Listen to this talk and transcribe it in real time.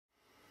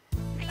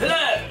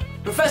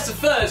Professor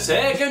Furs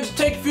here, going to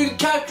take you through the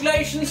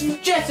calculations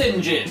of jet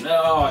engine.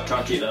 Oh, I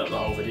can't keep that up the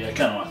whole video,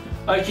 can I?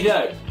 Okie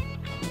doke.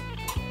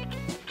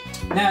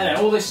 Now then,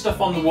 all this stuff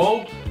on the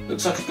wall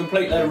looks like a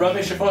complete load of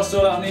rubbish. If I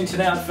saw that on the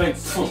internet, I'd think,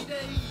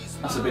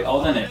 that's a bit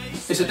odd, isn't it?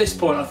 It's at this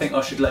point I think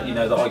I should let you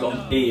know that I got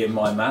an E in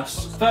my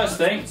maths. First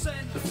thing,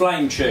 the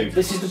flame tube.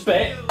 This is the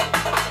bit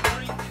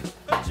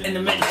in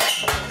the middle.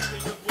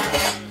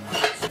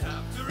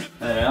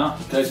 There we are,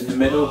 goes in the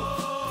middle.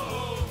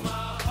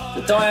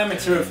 The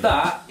diameter of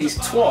that is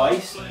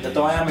twice the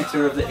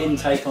diameter of the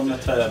intake on the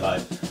turbo.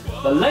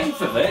 The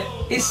length of it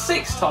is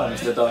 6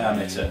 times the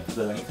diameter of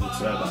the length of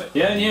the turbo.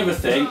 The only other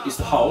thing is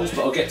the holes,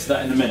 but I'll get to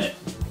that in a minute.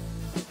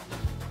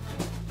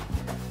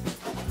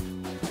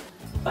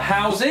 The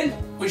housing,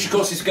 which of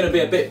course is going to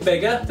be a bit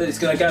bigger that it's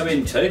going to go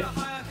into.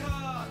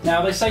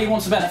 Now they say you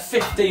want about a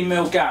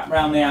 15mm gap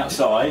around the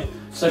outside,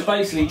 so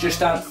basically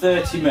just add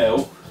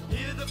 30mm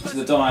to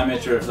the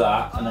diameter of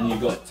that, and then you've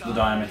got the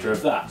diameter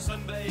of that.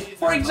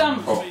 For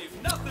example,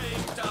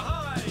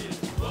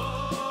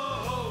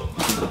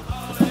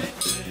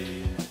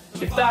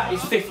 if that is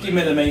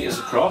 50mm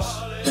across,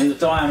 then the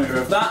diameter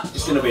of that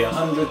is going to be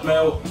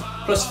 100mm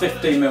plus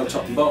 15mm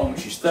top and bottom,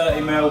 which is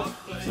 30mm.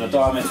 So the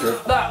diameter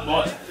of that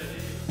one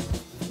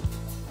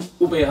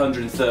will be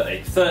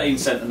 130, 13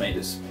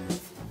 centimetres.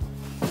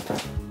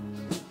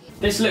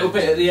 This little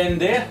bit at the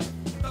end here,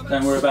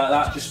 don't worry about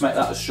that, just make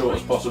that as short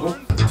as possible.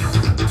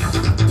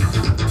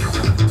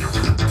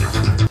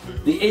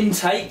 The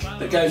intake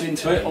that goes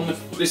into it on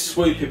this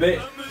swoopy bit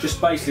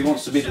just basically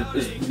wants to be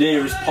as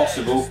near as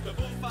possible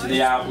to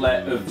the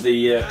outlet of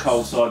the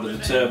cold side of the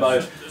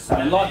turbo.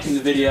 And then, like in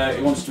the video,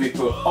 it wants to be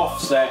put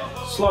offset,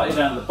 slightly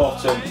down the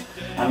bottom,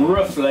 and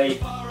roughly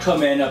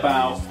come in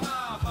about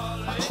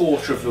a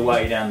quarter of the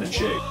way down the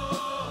tube.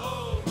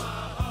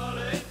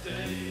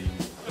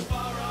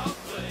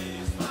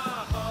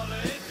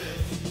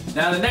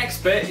 Now the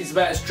next bit is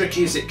about as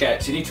tricky as it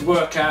gets. You need to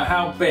work out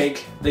how big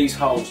these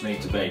holes need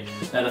to be.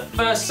 Now the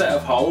first set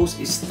of holes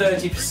is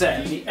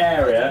 30% of the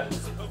area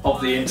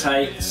of the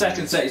intake, the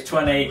second set is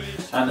 20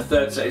 and the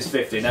third set is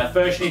 50. Now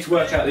first you need to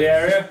work out the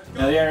area.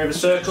 Now the area of a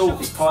circle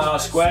is pi r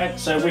squared,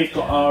 so we've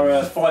got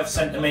our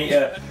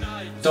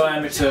 5cm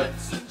diameter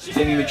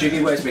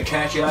thingy-majiggy. Where's my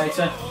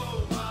calculator?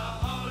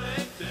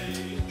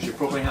 Should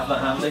probably have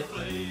that handy.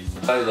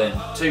 So then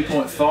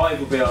 2.5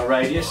 will be our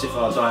radius if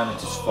our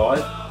diameter is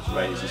 5.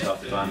 Radius is half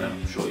the diameter.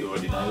 I'm sure you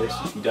already know this.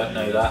 If you don't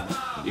know that,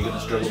 you're going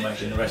to struggle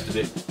making the rest of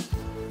it.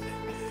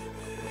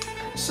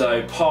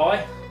 So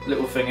pi,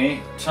 little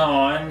thingy,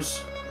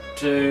 times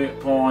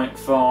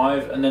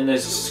 2.5, and then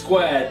there's a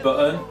squared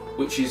button,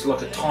 which is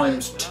like a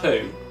times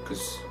 2,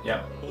 because,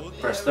 yeah,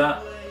 press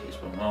that,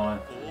 6.9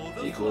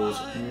 equals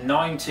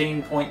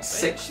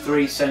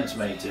 19.63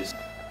 centimetres.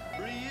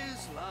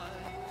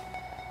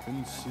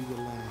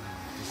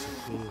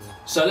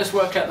 So let's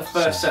work out the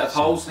first set of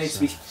holes. It needs to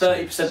be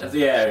 30% of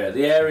the area.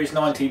 The area is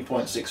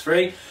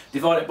 19.63.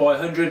 Divide it by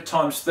 100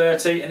 times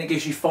 30 and it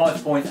gives you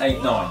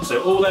 5.89.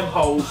 So all them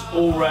holes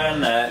all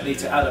round there need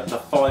to add up to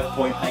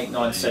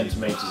 5.89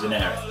 centimetres in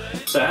area.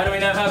 So how do we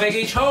know how big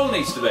each hole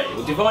needs to be?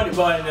 We'll divide it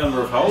by the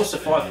number of holes, so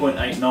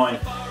 5.89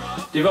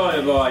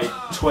 divided by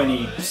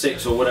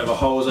 26 or whatever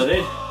holes I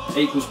did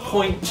equals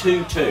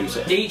 0.22.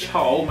 So each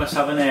hole must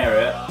have an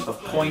area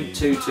of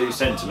 0.22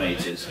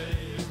 centimetres.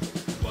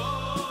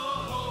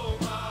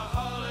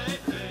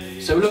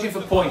 So we're looking for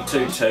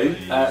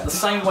 0.22. The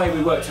same way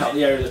we worked out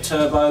the area of the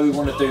turbo, we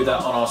want to do that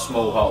on our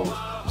small holes.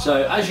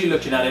 So as you're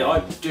looking at it,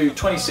 I do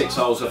 26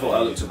 holes, I thought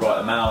that looked the right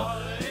amount.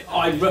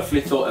 I roughly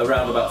thought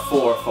around about 4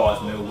 or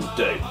 5mm would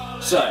do.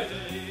 So,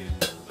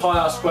 pi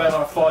r squared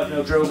on a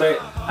 5mm drill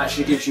bit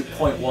actually gives you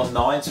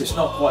 0.19, so it's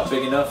not quite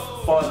big enough.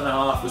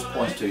 5.5 was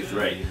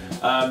 0.23.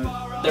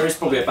 There is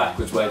probably a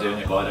backwards way of doing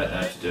it, but I don't know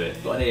how to do it.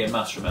 But I need a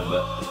maths,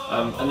 remember.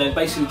 And then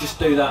basically just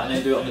do that and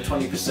then do it on the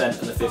 20%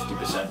 and the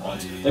 50%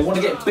 ones. They want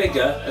to get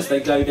bigger as they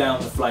go down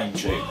the flame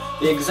tube.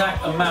 The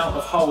exact amount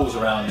of holes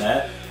around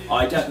there,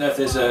 I don't know if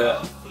there's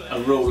a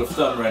rule of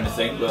thumb or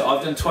anything, but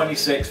I've done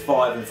 26,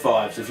 5 and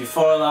 5. So if you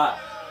follow that,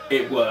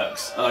 it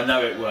works. I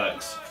know it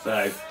works.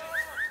 So,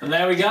 and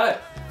there we go.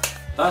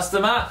 That's the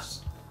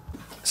maths.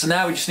 So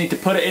now we just need to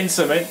put it in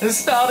something and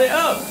start it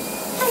up.